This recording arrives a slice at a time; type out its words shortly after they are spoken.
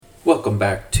Welcome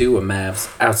back to a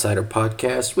Mavs Outsider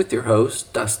podcast with your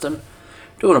host, Dustin.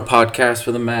 Doing a podcast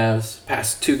for the Mavs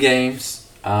past two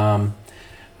games. I'm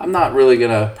not really going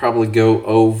to probably go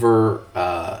over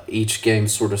each game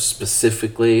sort of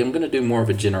specifically. I'm going to do more of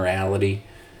a generality.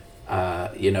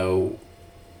 They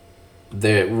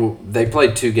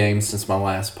played two games since my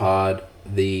last pod.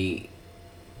 The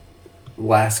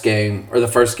first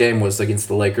game was against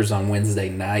the Lakers on Wednesday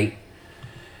night.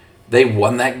 They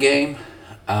won that game.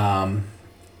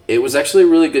 It was actually a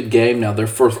really good game. Now, their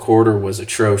fourth quarter was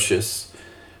atrocious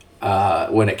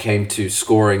when it came to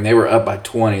scoring. They were up by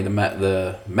 20, the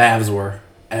Mavs were,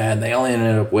 and they only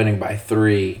ended up winning by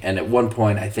 3. And at one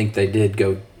point, I think they did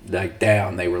go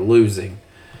down. They were losing.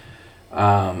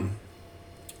 One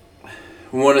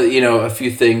of a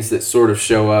few things that sort of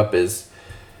show up is,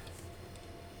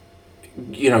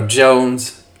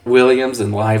 Jones, Williams,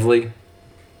 and Lively.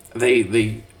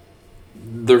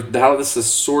 How this is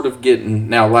sort of getting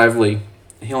now. Lively,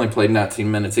 he only played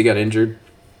 19 minutes. He got injured,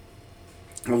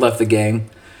 left the game.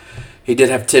 He did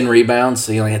have 10 rebounds,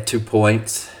 so he only had 2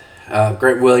 points.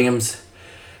 Grant Williams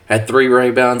had 3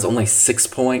 rebounds, only 6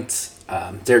 points.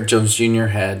 Derek Jones Jr.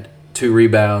 had 2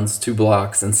 rebounds, 2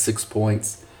 blocks, and 6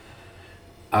 points.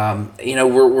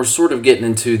 We're sort of getting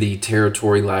into the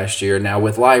territory last year now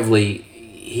with Lively.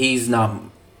 He's not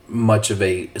much of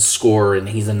a scorer, and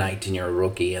he's a 19-year-old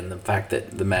rookie, and the fact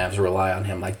that the Mavs rely on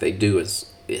him like they do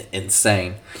is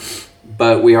insane.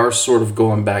 But we are sort of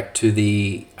going back to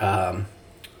the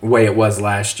way it was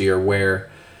last year, where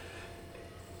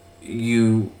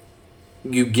you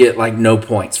get like no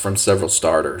points from several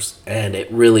starters, and it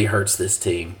really hurts this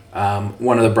team.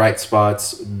 One of the bright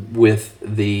spots with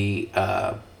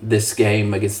this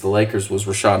game against the Lakers was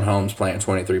Richaun Holmes playing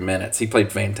 23 minutes. He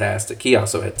played fantastic. He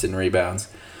also had 10 rebounds.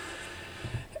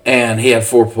 And he had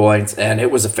 4 points, and it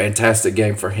was a fantastic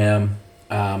game for him.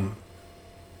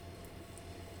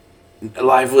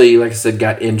 Lively, like I said,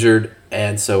 got injured,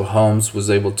 and so Holmes was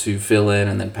able to fill in,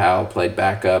 and then Powell played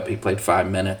backup. He played 5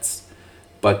 minutes.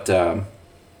 But,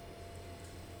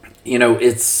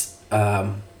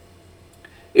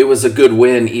 it was a good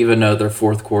win, even though their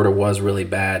fourth quarter was really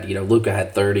bad. Luka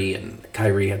had 30, and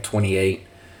Kyrie had 28.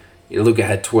 Luka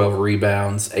had 12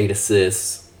 rebounds, 8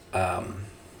 assists.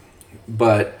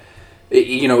 But,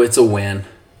 it's a win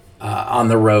on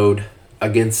the road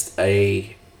against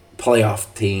a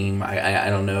playoff team. I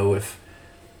don't know if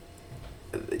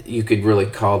you could really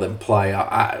call them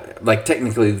playoff.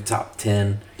 Technically, the top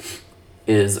 10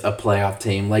 is a playoff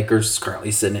team. Lakers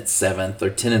currently sitting at 7th. They're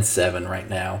 10-7 right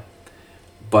now.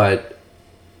 But,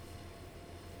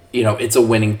 it's a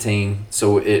winning team.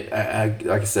 So, like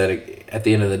I said, at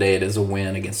the end of the day, it is a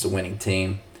win against a winning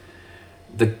team.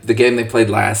 The game they played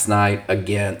last night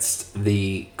against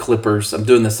the Clippers, I'm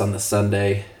doing this on the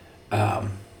Sunday,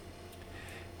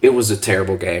 it was a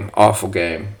terrible game, awful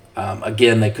game.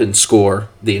 Again, they couldn't score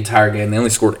the entire game. They only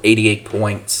scored 88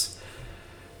 points.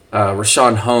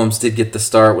 Richaun Holmes did get the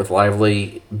start with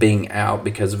Lively being out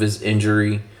because of his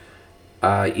injury.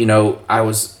 I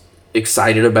was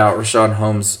excited about Richaun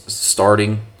Holmes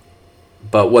starting,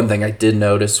 but one thing I did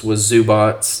notice was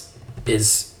Zubac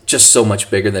is just so much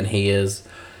bigger than he is.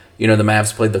 The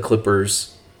Mavs played the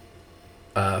Clippers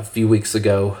a few weeks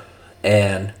ago,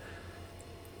 and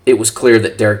it was clear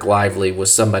that Derek Lively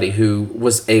was somebody who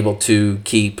was able to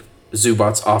keep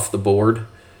Zubac off the board.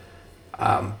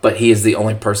 But he is the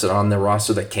only person on the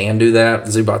roster that can do that.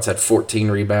 Zubac had 14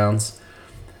 rebounds.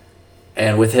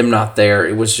 And with him not there,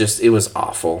 it was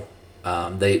awful.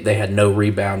 They had no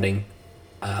rebounding.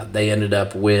 They ended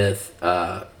up with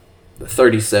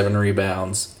 37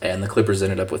 rebounds, and the Clippers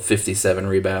ended up with 57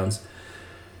 rebounds.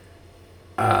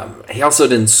 He also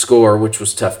didn't score, which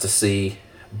was tough to see.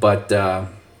 But,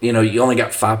 you only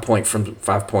got 5 points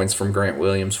from Grant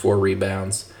Williams, 4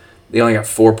 rebounds. They only got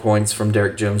 4 points from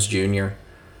Derek Jones Jr.,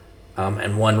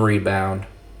 and 1 rebound.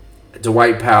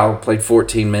 Dwight Powell played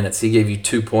 14 minutes. He gave you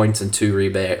 2 points and 2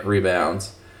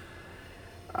 rebounds.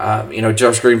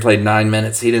 Josh Green played 9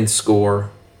 minutes. He didn't score.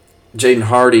 Jaden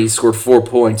Hardy scored 4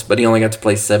 points, but he only got to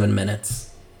play 7 minutes,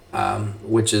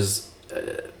 which is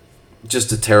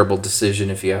just a terrible decision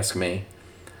if you ask me.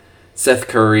 Seth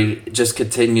Curry just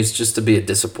continues just to be a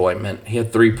disappointment. He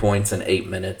had 3 points in 8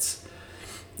 minutes.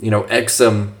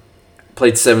 Exum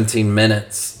played 17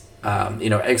 minutes.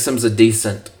 Exum's a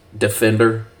decent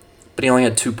defender, but he only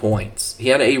had 2 points. He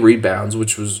had 8 rebounds,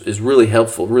 which is really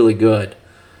helpful, really good.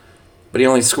 But he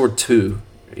only scored 2.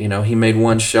 He made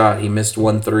 1 shot. He missed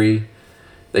 1 3.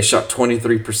 They shot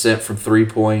 23% from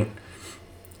 3-point.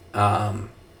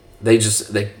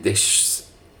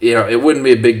 it wouldn't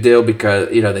be a big deal because,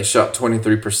 they shot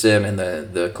 23% and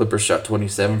the Clippers shot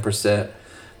 27%.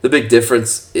 The big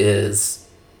difference is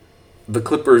the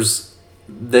Clippers,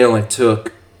 they only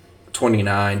took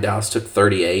 29, Dallas took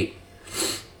 38.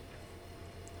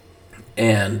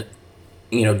 And,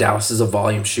 Dallas is a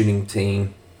volume shooting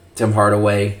team. Tim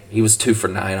Hardaway, he was 2 for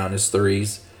 9 on his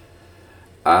threes.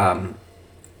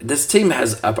 This team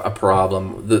has a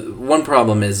problem. The one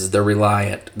problem is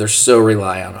they're so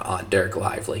reliant on Derek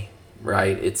Lively,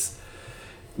 right?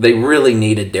 They really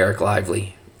needed Derek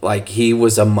Lively. Like, he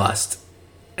was a must.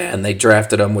 And they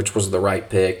drafted him, which was the right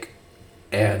pick.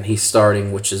 And he's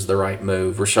starting, which is the right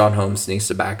move. Rashawn Holmes needs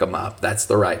to back him up. That's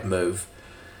the right move.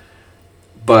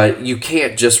 But you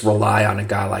can't just rely on a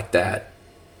guy like that,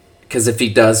 because if he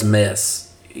does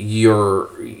miss,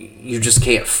 you just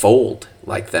can't fold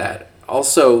like that.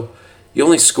 Also, you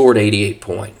only scored 88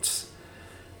 points.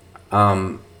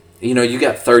 You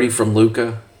got 30 from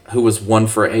Luka, who was 1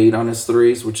 for 8 on his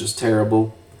threes, which is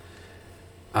terrible.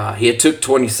 He had took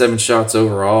 27 shots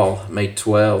overall, made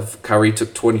 12. Kyrie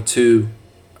took 22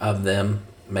 of them,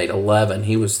 made 11.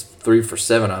 He was 3 for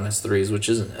 7 on his threes, which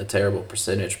isn't a terrible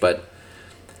percentage, but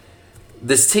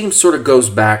this team sort of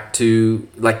goes back to,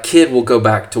 like, Kidd will go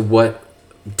back to what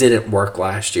didn't work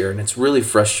last year, and it's really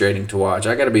frustrating to watch.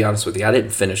 I got to be honest with you, I didn't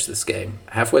finish this game.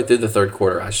 Halfway through the third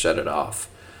quarter, I shut it off.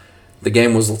 The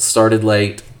game was started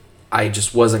late. I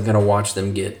just wasn't going to watch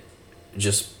them get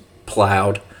just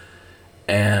plowed.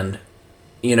 And,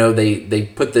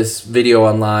 they put this video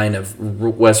online of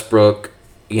Westbrook,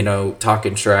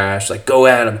 talking trash, like, go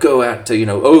at him,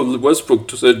 to,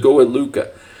 Westbrook said go at Luka.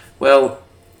 Well,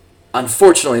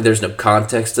 unfortunately, there's no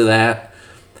context to that.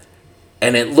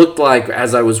 And it looked like,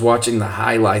 as I was watching the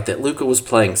highlight, that Luka was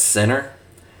playing center.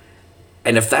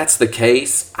 And if that's the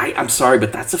case, I'm sorry,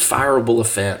 but that's a fireable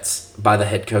offense by the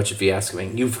head coach, if you ask me.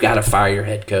 You've got to fire your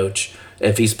head coach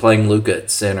if he's playing Luka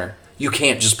at center. You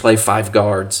can't just play 5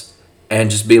 guards and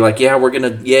just be like, yeah, we're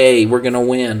going to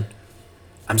win.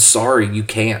 I'm sorry, you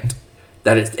can't.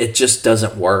 It just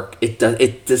doesn't work.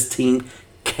 This team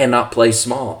cannot play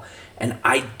small. And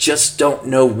I just don't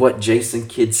know what Jason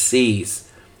Kidd sees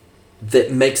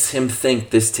that makes him think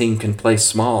this team can play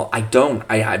small. I don't.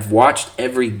 I've watched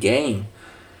every game.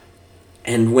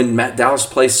 And when Dallas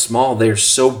plays small, they're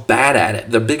so bad at it.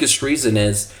 The biggest reason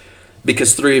is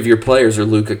because 3 of your players are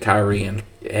Luka, Kyrie,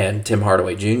 and Tim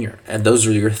Hardaway Jr. And those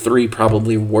are your 3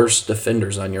 probably worst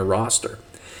defenders on your roster.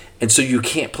 And so you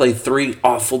can't play 3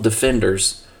 awful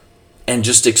defenders and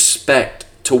just expect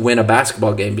to win a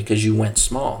basketball game because you went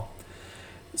small.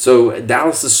 So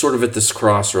Dallas is sort of at this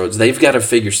crossroads. They've got to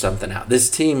figure something out. This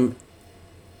team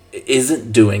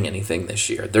isn't doing anything this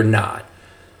year. They're not.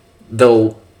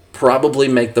 They'll probably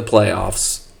make the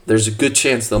playoffs. There's a good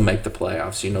chance they'll make the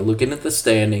playoffs. Looking at the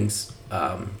standings,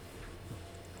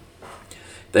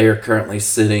 they are currently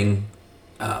sitting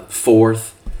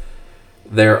 4th.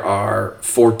 There are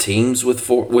 4 teams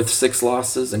with 6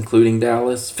 losses, including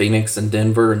Dallas, Phoenix, and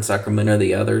Denver, and Sacramento,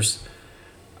 the others.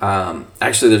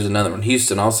 Actually, there's another one.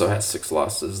 Houston also has 6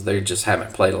 losses. They just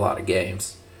haven't played a lot of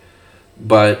games.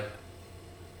 But,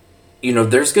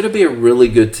 there's going to be a really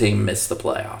good team miss the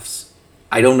playoffs.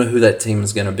 I don't know who that team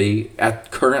is going to be.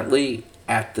 Currently,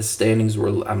 at the standings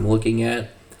where I'm looking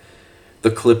at,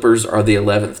 the Clippers are the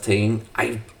 11th team.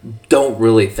 I don't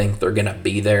really think they're going to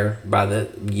be there by the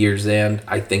year's end.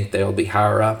 I think they'll be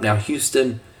higher up. Now,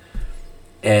 Houston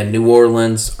and New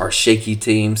Orleans are shaky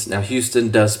teams. Now, Houston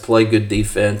does play good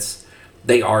defense.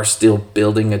 They are still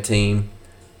building a team.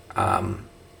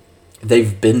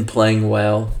 They've been playing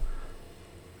well.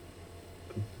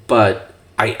 But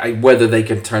whether they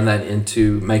can turn that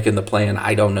into making the plan,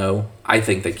 I don't know. I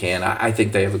think they can. I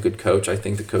think they have a good coach. I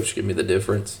think the coach can be the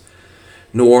difference.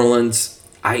 New Orleans,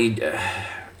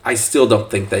 I still don't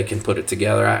think they can put it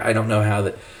together. I don't know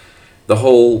how the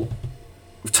whole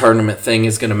tournament thing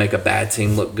is going to make a bad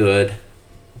team look good.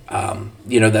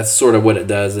 That's sort of what it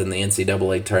does in the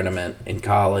NCAA tournament in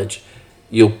college.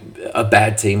 A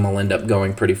bad team will end up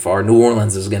going pretty far. New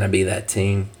Orleans is going to be that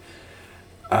team.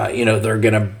 They're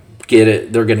going to get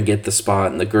it. They're going to get the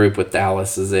spot in the group with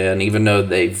Dallas is in, even though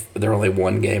they're only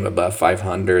 1 game above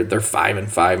 500. They're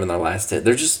 5-5 in their last 10.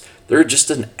 They're just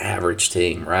an average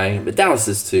team, right? But Dallas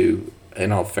is too,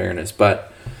 in all fairness.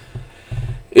 But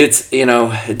it's,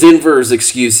 Denver's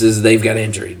excuses, they've got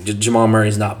injury. Jamal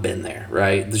Murray's not been there,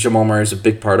 right? Jamal Murray's a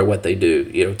big part of what they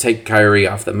do. Take Kyrie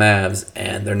off the Mavs,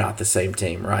 and they're not the same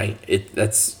team, right?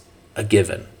 That's a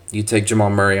given. You take Jamal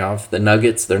Murray off the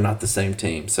Nuggets, they're not the same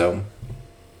team. So,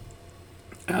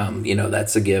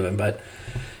 that's a given. But,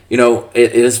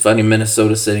 it is funny.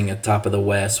 Minnesota sitting at top of the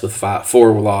West with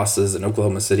 4 losses, and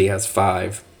Oklahoma City has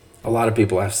 5. A lot of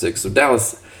people have 6. So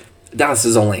Dallas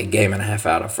is only a game and a half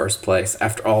out of first place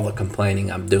after all the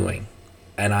complaining I'm doing.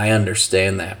 And I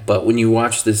understand that. But when you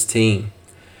watch this team,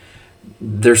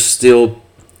 they're still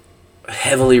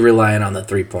heavily reliant on the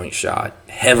three-point shot.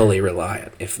 Heavily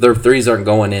reliant. If their threes aren't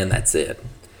going in, that's it.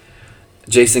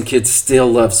 Jason Kidd still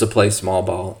loves to play small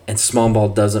ball, and small ball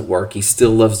doesn't work. He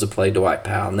still loves to play Dwight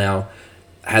Powell. Now,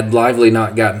 had Lively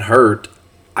not gotten hurt,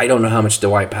 I don't know how much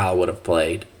Dwight Powell would have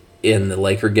played in the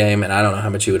Laker game, and I don't know how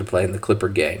much he would have played in the Clipper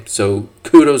game. So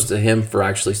kudos to him for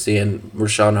actually seeing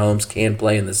Rashawn Holmes can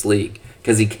play in this league,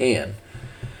 because he can.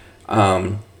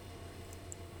 But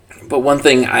one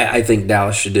thing I think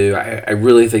Dallas should do, I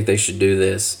really think they should do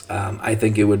this. I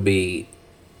think it would be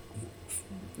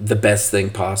the best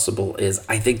thing possible is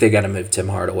I think they got to move Tim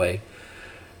Hardaway.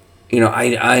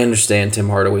 I understand Tim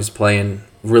Hardaway's playing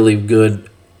really good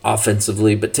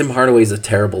offensively, but Tim Hardaway's a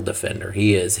terrible defender.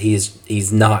 He is.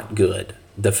 He's not good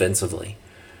defensively.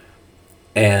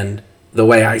 And the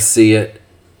way I see it,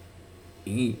 I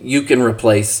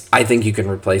think you can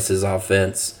replace his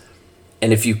offense.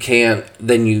 And if you can't,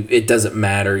 then it doesn't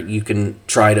matter. You can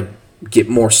try to get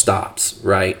more stops,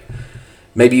 right?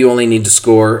 Maybe you only need to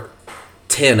score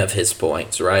 10 of his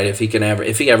points, right? If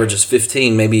he averages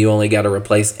 15, maybe you only got to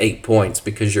replace 8 points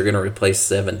because you're going to replace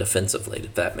 7 defensively,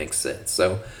 if that makes sense.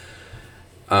 So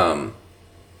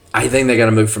I think they got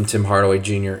to move from Tim Hardaway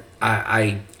Jr.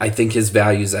 I think his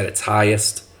value is at its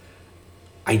highest.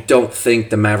 I don't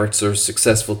think the Mavericks are a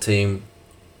successful team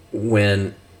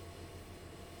when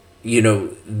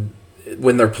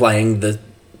they're playing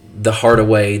the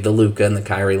Hardaway, the Luka, and the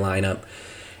Kyrie lineup.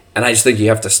 And I just think you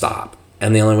have to stop.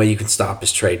 And the only way you can stop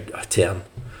is trade Tim.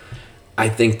 I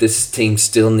think this team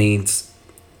still needs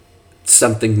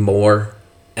something more.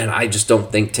 And I just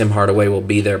don't think Tim Hardaway will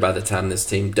be there by the time this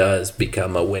team does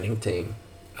become a winning team.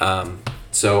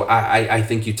 So I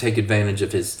think you take advantage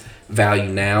of his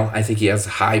value now. I think he has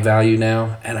high value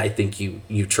now. And I think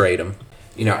you trade him.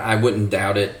 I wouldn't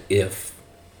doubt it if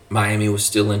Miami was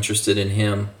still interested in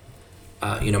him.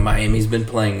 Miami's been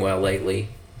playing well lately.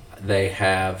 They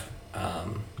have...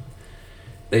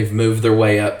 They've moved their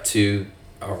way up to,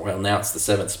 now it's the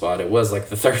 7th spot. It was like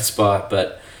the 3rd spot,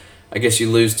 but I guess you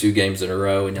lose 2 games in a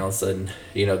row, and all of a sudden,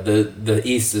 the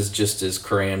East is just as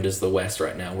crammed as the West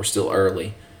right now. We're still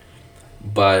early.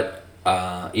 But,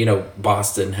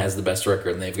 Boston has the best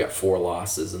record, and they've got 4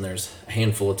 losses, and there's a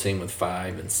handful of teams with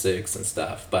 5 and 6 and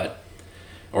stuff. But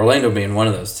Orlando being one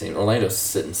of those teams, Orlando's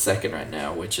sitting 2nd right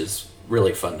now, which is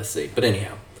really fun to see. But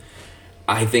anyhow,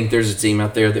 I think there's a team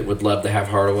out there that would love to have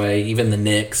Hardaway. Even the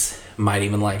Knicks might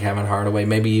even like having Hardaway.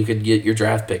 Maybe you could get your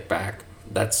draft pick back.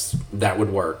 That would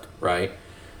work, right?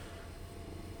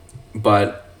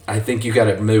 But I think you got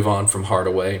to move on from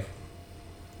Hardaway.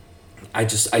 I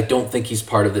don't think he's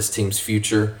part of this team's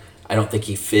future. I don't think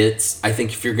he fits. I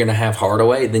think if you're going to have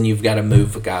Hardaway, then you've got to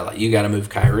move a guy you got to move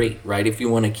Kyrie, right? If you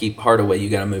want to keep Hardaway, you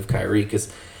got to move Kyrie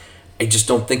because I just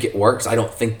don't think it works. I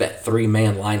don't think that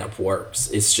 3-man lineup works.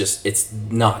 It's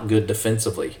not good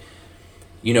defensively.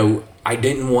 I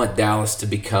didn't want Dallas to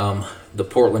become the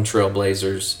Portland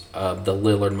Trailblazers of the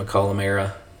Lillard-McCollum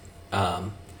era.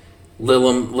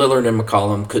 Lillard and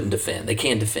McCollum couldn't defend. They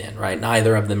can't defend, right?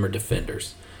 Neither of them are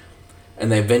defenders.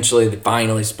 And they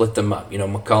finally split them up.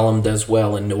 McCollum does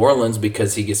well in New Orleans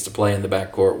because he gets to play in the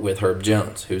backcourt with Herb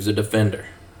Jones, who's a defender.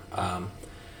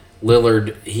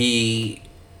 Lillard, he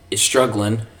is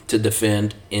struggling to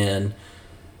defend in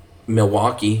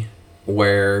Milwaukee,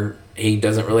 where he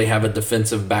doesn't really have a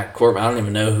defensive backcourt. I don't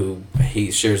even know who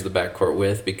he shares the backcourt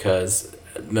with because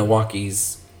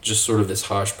Milwaukee's just sort of this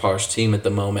hodgepodge team at the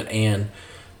moment, and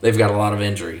they've got a lot of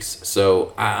injuries.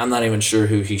 So I'm not even sure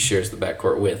who he shares the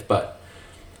backcourt with, but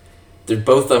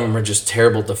both of them are just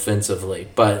terrible defensively.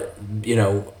 But,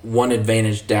 one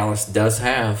advantage Dallas does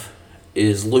have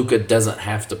is Luka doesn't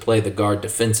have to play the guard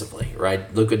defensively,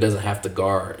 right? Luka doesn't have to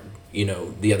guard,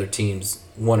 the other team's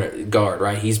guard,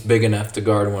 right? He's big enough to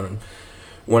guard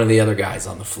one of the other guys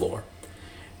on the floor.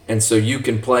 And so you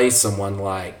can play someone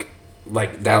like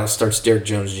Dallas starts Derrick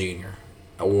Jones Jr.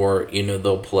 or,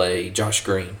 they'll play Josh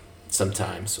Green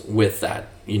sometimes with that,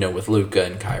 with Luka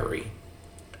and Kyrie.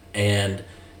 And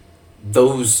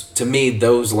those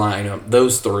lineup,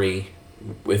 those 3,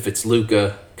 if it's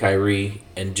Luka, Kyrie,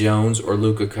 and Jones, or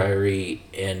Luka, Kyrie,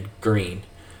 and Green,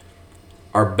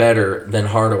 are better than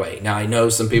Hardaway. Now, I know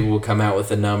some people will come out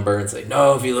with a number and say,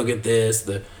 no, if you look at this,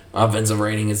 the offensive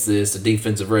rating is this, the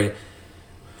defensive rating.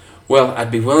 Well,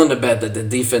 I'd be willing to bet that the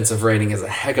defensive rating is a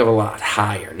heck of a lot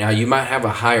higher. Now, you might have a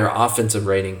higher offensive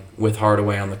rating with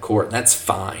Hardaway on the court, and that's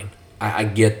fine. I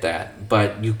get that.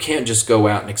 But you can't just go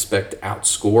out and expect to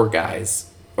outscore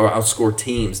guys or outscore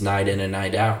teams night in and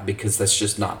night out, because that's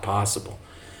just not possible.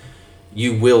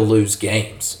 You will lose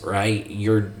games, right?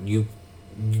 You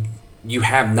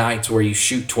have nights where you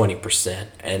shoot 20%,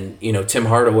 and Tim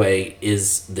Hardaway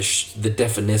is the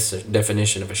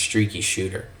definition of a streaky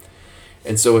shooter.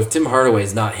 And so if Tim Hardaway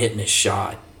is not hitting his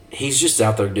shot, he's just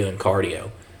out there doing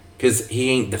cardio because he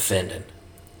ain't defending.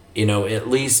 At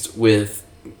least with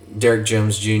Derek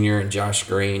Jones Jr. and Josh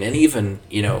Green, and even,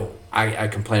 I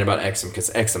complain about Exum because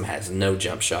Exum has no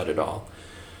jump shot at all.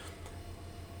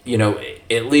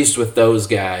 At least with those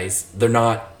guys, they're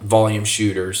not volume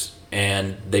shooters,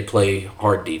 and they play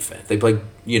hard defense. They play,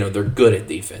 they're good at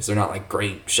defense. They're not like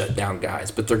great shutdown guys,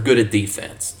 but they're good at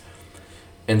defense.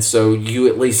 And so you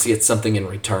at least get something in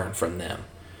return from them.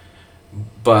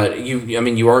 But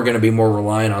you are going to be more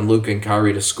reliant on Luka and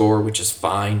Kyrie to score, which is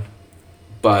fine.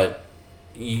 But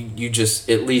you just,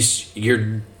 at least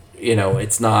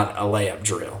it's not a layup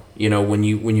drill. When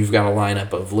you've got a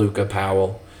lineup of Luka,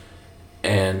 Powell,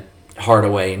 and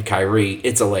Hardaway and Kyrie,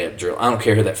 it's a layup drill. I don't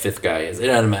care who that fifth guy is. It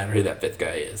doesn't matter who that fifth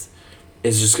guy is.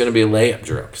 It's just going to be a layup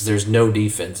drill because there's no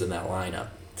defense in that lineup.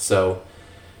 So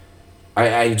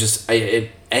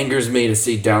it angers me to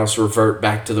see Dallas revert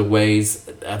back to the ways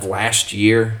of last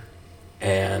year.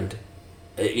 And,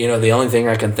 the only thing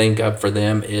I can think of for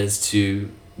them is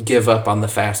to give up on the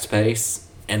fast pace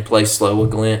and play slow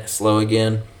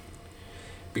again.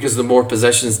 Because the more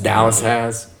possessions Dallas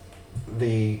has,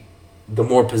 the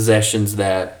more possessions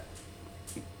that,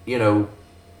 the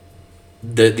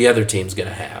other team's going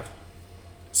to have.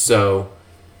 So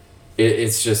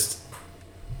it's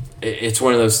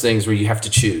one of those things where you have to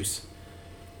choose.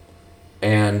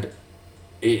 And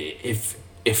if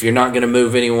you're not going to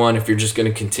move anyone, if you're just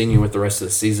going to continue with the rest of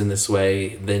the season this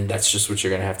way, then that's just what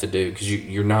you're going to have to do, because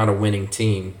you're not a winning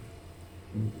team,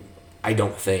 I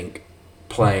don't think,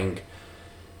 playing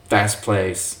fast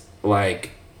plays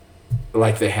like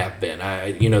they have been.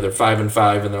 They're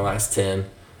 5-5 in their last 10,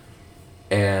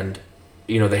 and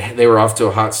they were off to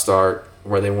a hot start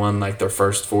where they won like their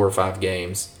first 4 or 5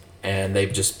 games, and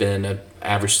they've just been an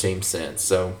average team since.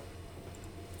 So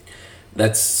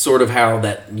that's sort of how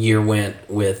that year went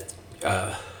with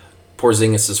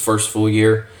Porzingis' first full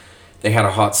year. They had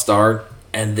a hot start,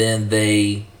 and then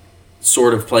they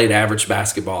sort of played average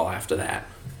basketball after that.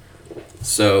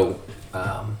 So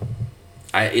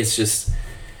it's just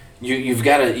you've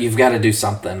got to do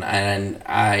something. And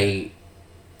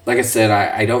like I said,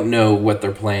 I don't know what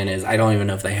their plan is. I don't even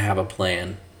know if they have a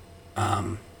plan.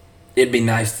 It'd be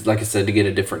nice, like I said, to get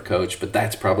a different coach, but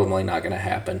that's probably not going to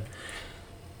happen.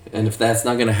 And if that's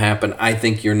not going to happen, I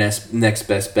think your next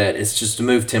best bet is just to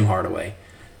move Tim Hardaway.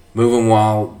 Move him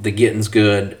while the getting's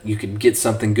good. You could get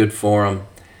something good for him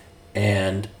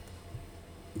and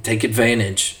take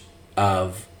advantage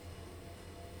of,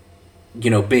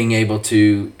 being able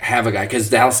to have a guy. Because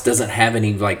Dallas doesn't have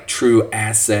any, true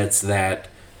assets that...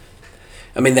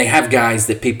 they have guys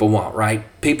that people want, right?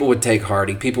 People would take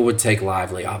Hardy. People would take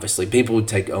Lively, obviously. People would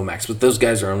take Omax. But those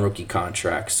guys are on rookie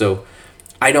contracts. So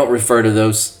I don't refer to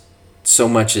those so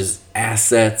much as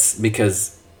assets,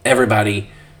 because everybody,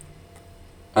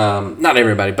 not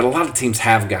everybody, but a lot of teams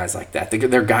have guys like that.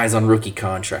 They're guys on rookie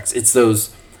contracts. It's those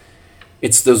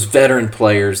veteran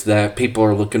players that people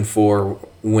are looking for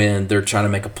when they're trying to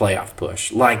make a playoff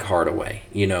push, like Hardaway,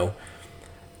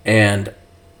 And,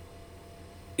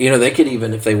 they could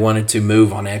even, if they wanted to,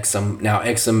 move on Exum. Now,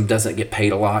 Exum doesn't get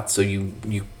paid a lot, so you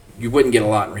wouldn't get a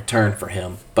lot in return for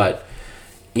him. But,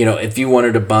 if you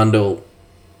wanted to bundle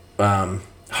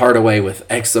Hardaway with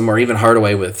Exum, or even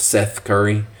Hardaway with Seth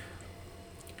Curry,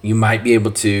 you might be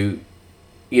able to,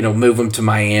 move him to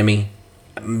Miami.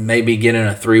 Maybe get in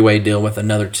a 3-way deal with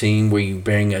another team where you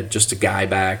bring just a guy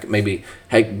back. Maybe,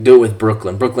 do it with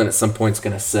Brooklyn. Brooklyn at some point is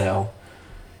going to sell.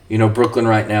 Brooklyn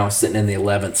right now is sitting in the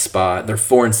 11th spot. They're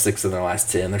 4-6 in their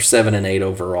last 10. They're 7-8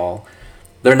 overall.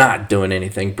 They're not doing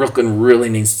anything. Brooklyn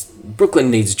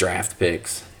needs draft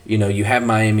picks. You have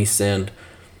Miami send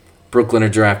Brooklyn a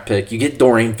draft pick. You get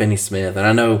Dorian Finney-Smith, and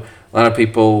I know a lot of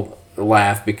people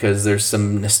laugh because there's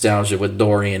some nostalgia with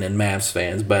Dorian and Mavs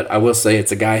fans, but I will say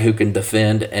it's a guy who can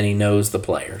defend and he knows the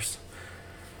players.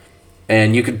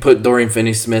 And you could put Dorian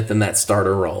Finney-Smith in that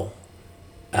starter role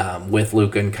with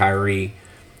Luka and Kyrie.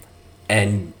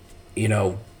 And, he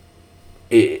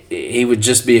would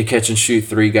just be a catch-and-shoot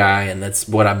 3 guy, and that's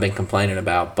what I've been complaining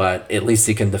about. But at least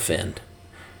he can defend.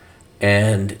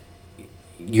 And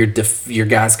your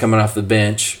guys coming off the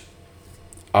bench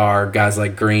are guys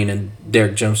like Green and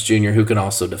Derek Jones Jr. who can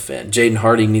also defend. Jaden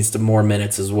Hardy needs more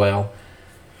minutes as well.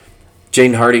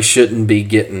 Jaden Hardy shouldn't be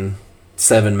getting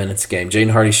 7 minutes a game.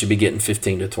 Jaden Hardy should be getting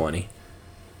 15 to 20.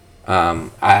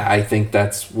 I think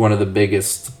that's one of the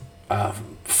biggest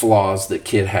flaws that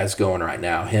Kidd has going right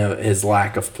now. His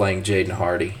lack of playing Jaden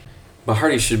Hardy. But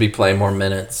Hardy should be playing more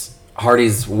minutes.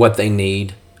 Hardy's what they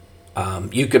need. I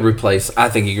think you could replace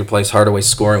Hardaway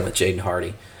scoring with Jaden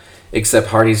Hardy, except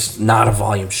Hardy's not a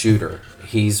volume shooter.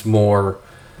 He's more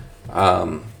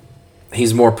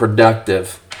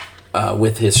productive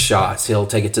with his shots. He'll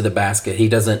take it to the basket. He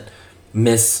doesn't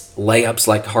miss layups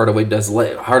like Hardaway does.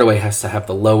 Hardaway has to have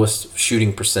the lowest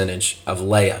shooting percentage of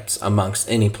layups amongst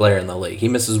any player in the league. He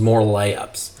misses more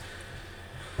layups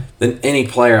than any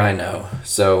player I know.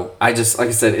 So like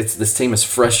I said, this team is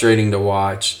frustrating to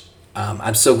watch.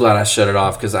 I'm so glad I shut it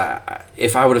off because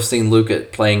if I would have seen Luka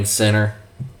playing center,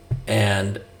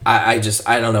 and I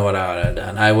don't know what I would have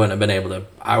done. I wouldn't have been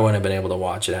able to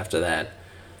watch it after that.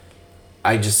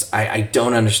 I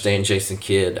don't understand Jason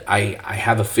Kidd. I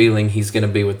have a feeling he's going to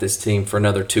be with this team for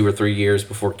another 2 or 3 years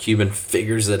before Cuban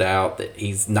figures it out that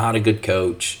he's not a good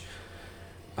coach.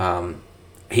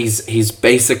 He's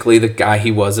basically the guy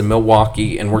he was in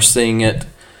Milwaukee, and we're seeing it.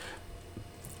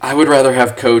 I would rather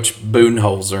have Coach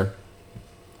Budenholzer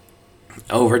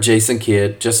over Jason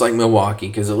Kidd, just like Milwaukee,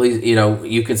 because at least,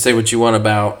 you can say what you want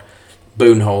about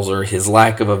Budenholzer, his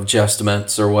lack of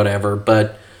adjustments or whatever,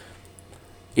 but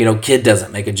Kidd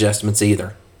doesn't make adjustments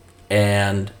either.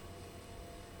 And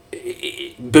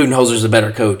Budenholzer's a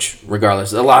better coach,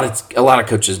 regardless. A lot of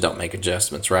coaches don't make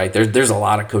adjustments, right? There's a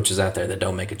lot of coaches out there that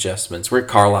don't make adjustments. Rick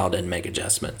Carlisle didn't make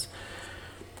adjustments.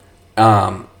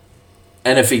 And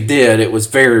if he did, it was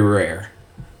very rare.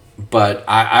 But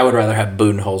I would rather have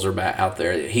Budenholzer back out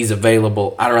there. He's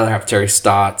available. I'd rather have Terry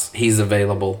Stotts. He's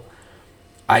available.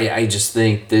 I just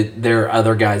think that there are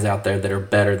other guys out there that are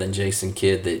better than Jason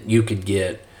Kidd that you could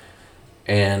get.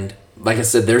 And like I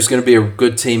said, there's going to be a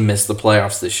good team miss the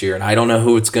playoffs this year. And I don't know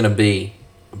who it's going to be,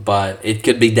 but it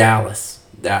could be Dallas.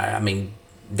 I mean,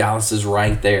 Dallas is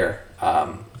right there.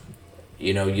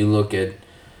 You look at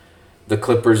the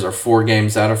Clippers are 4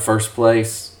 games out of first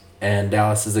place, and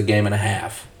Dallas is a game and a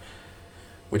half,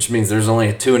 which means there's only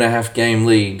a 2.5 game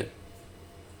lead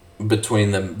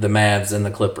between the Mavs and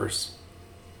the Clippers.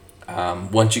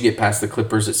 Once you get past the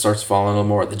Clippers, it starts falling a little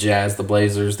more. The Jazz, the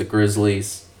Blazers, the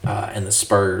Grizzlies, and the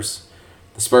Spurs.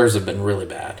 The Spurs have been really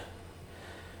bad.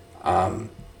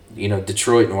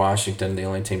 Detroit and Washington, the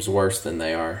only teams worse than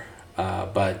they are.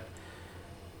 But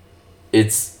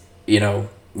it's,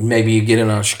 maybe you get in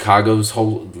on Chicago's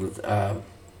whole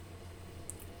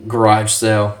garage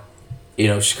sale.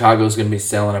 Chicago's going to be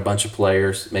selling a bunch of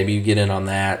players. Maybe you get in on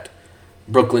that.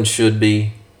 Brooklyn should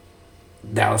be.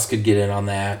 Dallas could get in on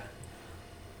that.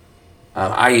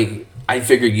 I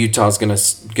figure Utah's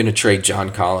gonna trade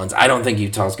John Collins. I don't think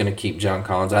Utah's gonna keep John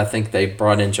Collins. I think they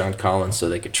brought in John Collins so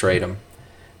they could trade him,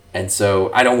 and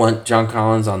so I don't want John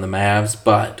Collins on the Mavs.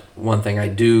 But one thing I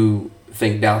do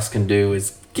think Dallas can do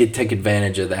is take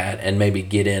advantage of that and maybe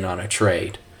get in on a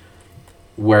trade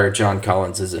where John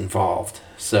Collins is involved.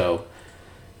 So,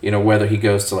 whether he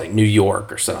goes to like New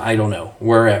York or something, I don't know,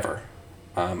 wherever.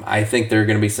 I think there are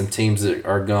going to be some teams that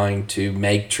are going to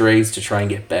make trades to try and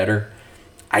get better.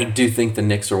 I do think the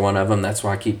Knicks are one of them. That's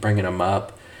why I keep bringing them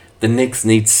up. The Knicks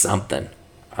need something,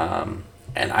 and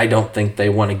I don't think they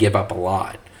want to give up a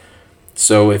lot.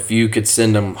 So if you could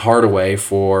send them Hardaway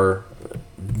for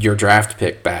your draft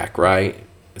pick back, right,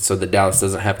 so that Dallas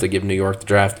doesn't have to give New York the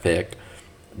draft pick,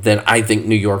 then I think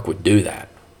New York would do that,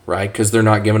 right, because they're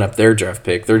not giving up their draft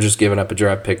pick. They're just giving up a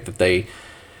draft pick that they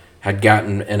had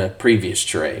gotten in a previous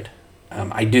trade.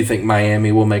 I do think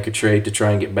Miami will make a trade to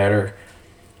try and get better.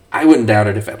 I wouldn't doubt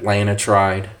it if Atlanta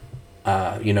tried.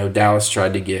 Dallas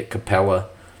tried to get Capella.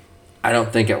 I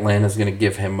don't think Atlanta's going to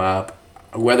give him up.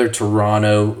 Whether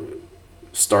Toronto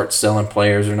starts selling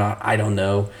players or not, I don't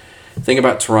know. The thing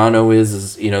about Toronto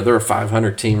is they're a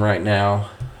 500 team right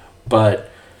now, but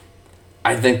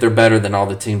I think they're better than all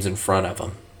the teams in front of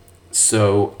them.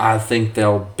 So I think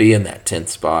they'll be in that 10th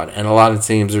spot. And a lot of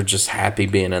teams are just happy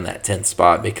being in that 10th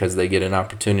spot because they get an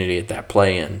opportunity at that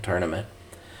play-in tournament.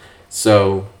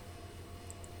 So,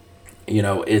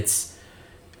 it's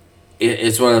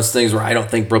one of those things where I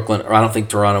don't think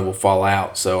Toronto will fall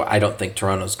out. So I don't think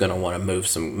Toronto's going to want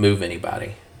to move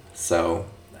anybody. So,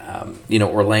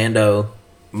 Orlando's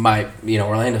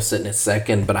sitting at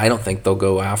second, but I don't think they'll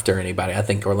go after anybody. I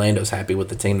think Orlando's happy with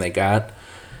the team they got.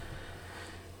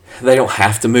 They don't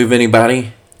have to move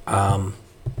anybody. They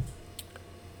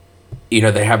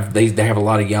have a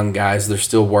lot of young guys. They're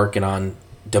still working on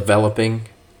developing,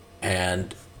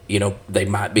 and they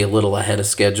might be a little ahead of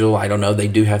schedule. I don't know. They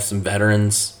do have some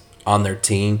veterans on their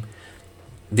team.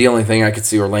 The only thing I could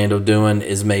see Orlando doing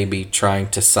is maybe trying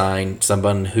to sign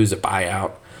someone who's a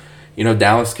buyout.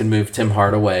 Dallas can move Tim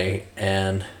Hardaway,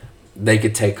 and they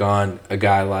could take on a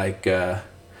guy like,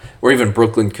 or even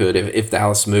Brooklyn could, if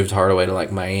Dallas moved Hardaway to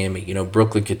like Miami.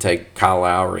 Brooklyn could take Kyle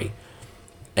Lowry,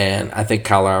 and I think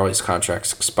Kyle Lowry's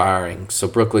contract's expiring, so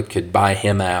Brooklyn could buy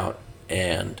him out,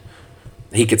 and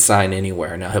he could sign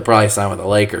anywhere. Now he'll probably sign with the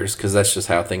Lakers because that's just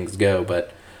how things go.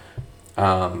 But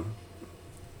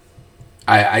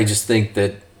I just think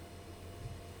that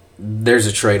there's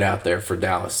a trade out there for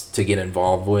Dallas to get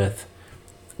involved with,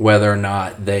 whether or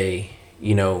not they're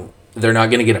not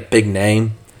going to get a big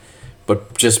name,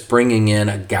 but just bringing in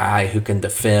a guy who can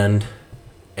defend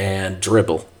and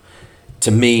dribble,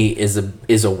 to me, is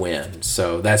a win.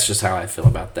 So that's just how I feel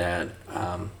about that.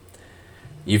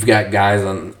 You've got guys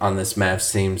on this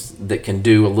Mavs teams that can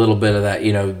do a little bit of that.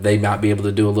 They might be able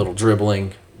to do a little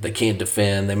dribbling. They can't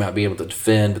defend. They might be able to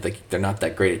defend, but they're not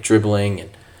that great at dribbling. And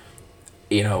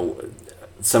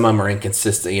some of them are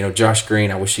inconsistent. Josh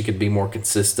Green, I wish he could be more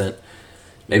consistent.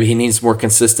 Maybe he needs more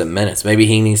consistent minutes. Maybe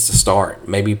he needs to start.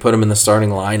 Maybe you put him in the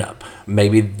starting lineup.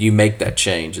 Maybe you make that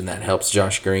change, and that helps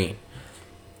Josh Green.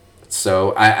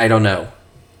 So I don't know.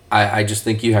 I just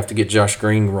think you have to get Josh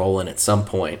Green rolling at some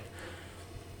point,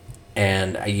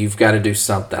 and you've got to do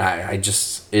something. I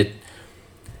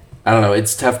don't know.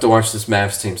 It's tough to watch this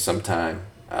Mavs team sometime.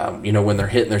 When they're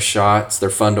hitting their shots, they're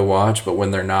fun to watch, but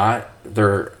when they're not,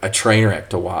 they're a train wreck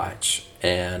to watch.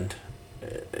 And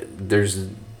there's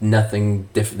nothing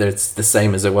that's the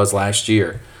same as it was last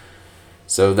year.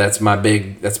 So that's my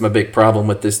big problem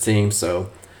with this team.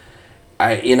 So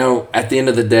at the end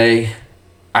of the day,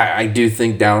 I do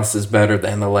think Dallas is better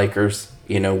than the Lakers.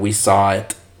 We saw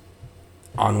it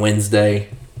on Wednesday.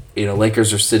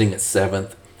 Lakers are sitting at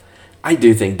 7th. I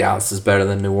do think Dallas is better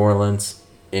than New Orleans.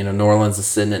 New Orleans is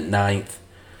sitting at 9th.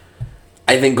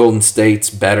 I think Golden State's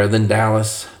better than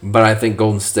Dallas, but I think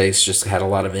Golden State's just had a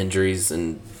lot of injuries,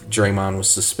 and Draymond was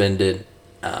suspended.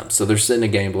 So they're sitting a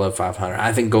game below 500.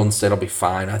 I think Golden State will be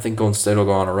fine. I think Golden State will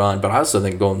go on a run, but I also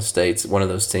think Golden State's one of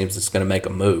those teams that's going to make a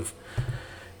move.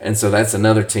 And so that's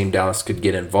another team Dallas could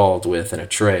get involved with in a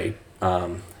trade.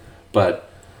 But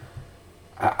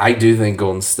I do think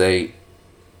Golden State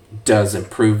does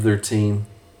improve their team.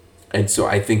 And so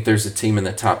I think there's a team in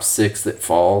the top 6 that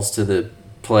falls to the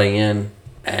play-in,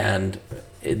 and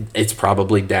it's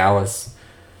probably Dallas.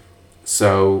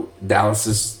 So Dallas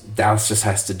just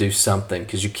has to do something,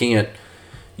 because you can't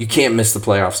miss the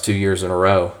playoffs 2 years in a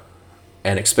row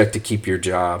and expect to keep your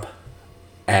job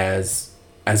as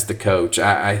the coach.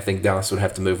 I think Dallas would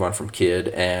have to move on from Kidd,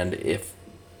 and if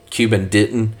Cuban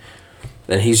didn't,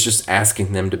 then he's just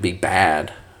asking them to be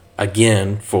bad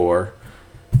again for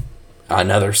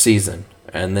another season.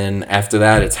 And then after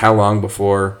that, it's how long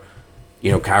before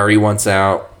Kyrie wants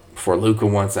out, before Luka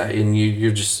wants out, and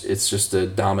it's just a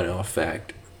domino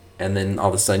effect. And then all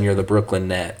of a sudden you're the Brooklyn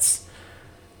Nets.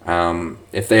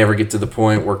 If they ever get to the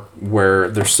point where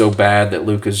they're so bad that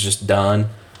Luka's just done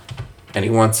and he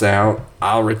wants out,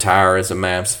 I'll retire as a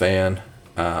Mavs fan.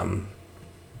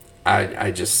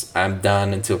 I'm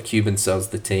done until Cuban sells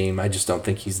the team. I just don't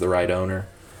think he's the right owner.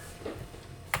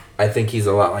 I think he's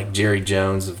a lot like Jerry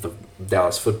Jones of the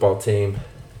Dallas football team.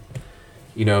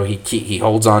 He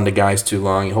holds on to guys too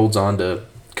long. He holds on to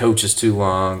coaches too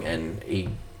long, and he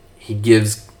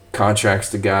gives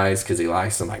contracts to guys because he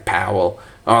likes them, like Powell.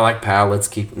 Oh, I like Powell. Let's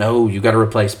keep. No, you got to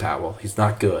replace Powell. He's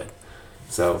not good.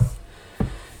 So,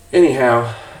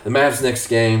 anyhow, the Mavs' next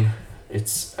game,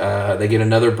 it's they get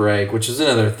another break, which is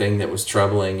another thing that was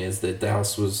troubling, is that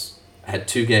Dallas had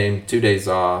 2 days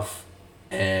off,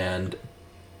 and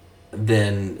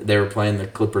then they were playing the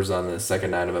Clippers on the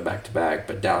second night of a back-to-back,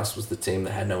 but Dallas was the team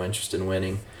that had no interest in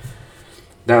winning.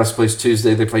 Dallas plays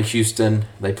Tuesday. They play Houston.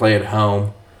 They play at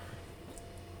home.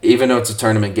 Even though it's a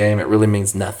tournament game, it really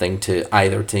means nothing to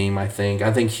either team, I think.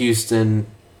 I think Houston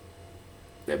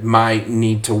might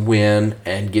need to win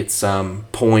and get some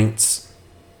points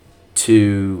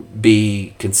to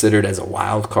be considered as a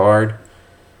wild card,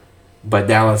 but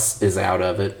Dallas is out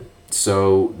of it.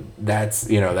 So that's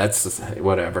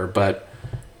whatever. But,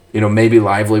 maybe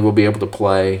Lively will be able to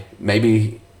play.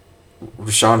 Maybe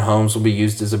Rashawn Holmes will be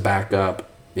used as a backup.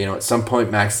 At some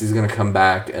point, Maxi's going to come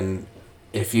back. And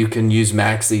if you can use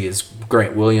Maxi as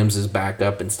Grant Williams'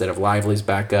 backup instead of Lively's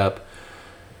backup,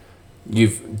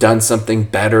 you've done something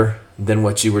better than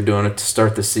what you were doing to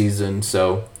start the season.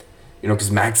 So, because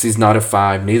Maxi's not a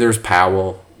 5, neither is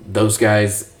Powell. Those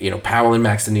guys, Powell and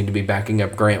Maxi need to be backing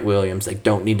up Grant Williams. They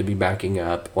don't need to be backing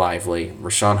up Lively.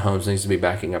 Rashawn Holmes needs to be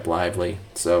backing up Lively.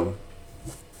 So,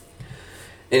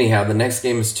 anyhow, the next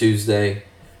game is Tuesday,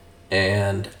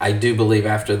 and I do believe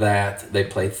after that they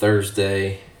play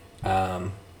Thursday.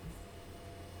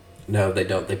 No, they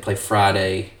don't. They play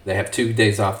Friday. They have 2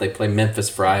 days off. They play Memphis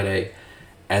Friday,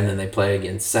 and then they play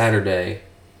again Saturday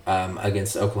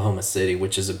against Oklahoma City,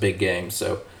 which is a big game.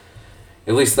 So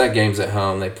at least that game's at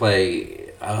home. They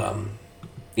play.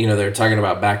 They're talking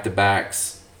about back to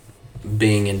backs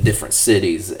being in different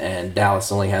cities, and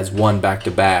Dallas only has one back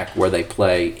to back where they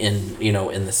play in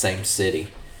the same city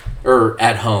or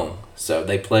at home. So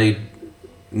they played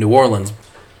New Orleans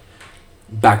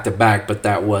back to back, but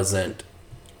that wasn't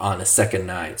on a second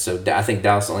night. So I think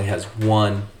Dallas only has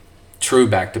one true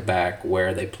back to back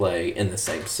where they play in the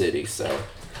same city. So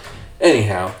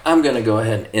anyhow, I'm gonna go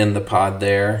ahead and end the pod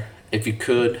there. If you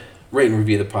could rate and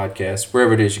review the podcast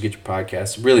wherever it is you get your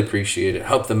podcast, really appreciate it.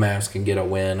 Hope the Mavs can get a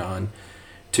win on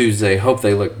Tuesday. Hope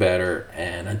they look better.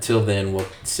 And until then, we'll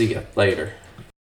see you later.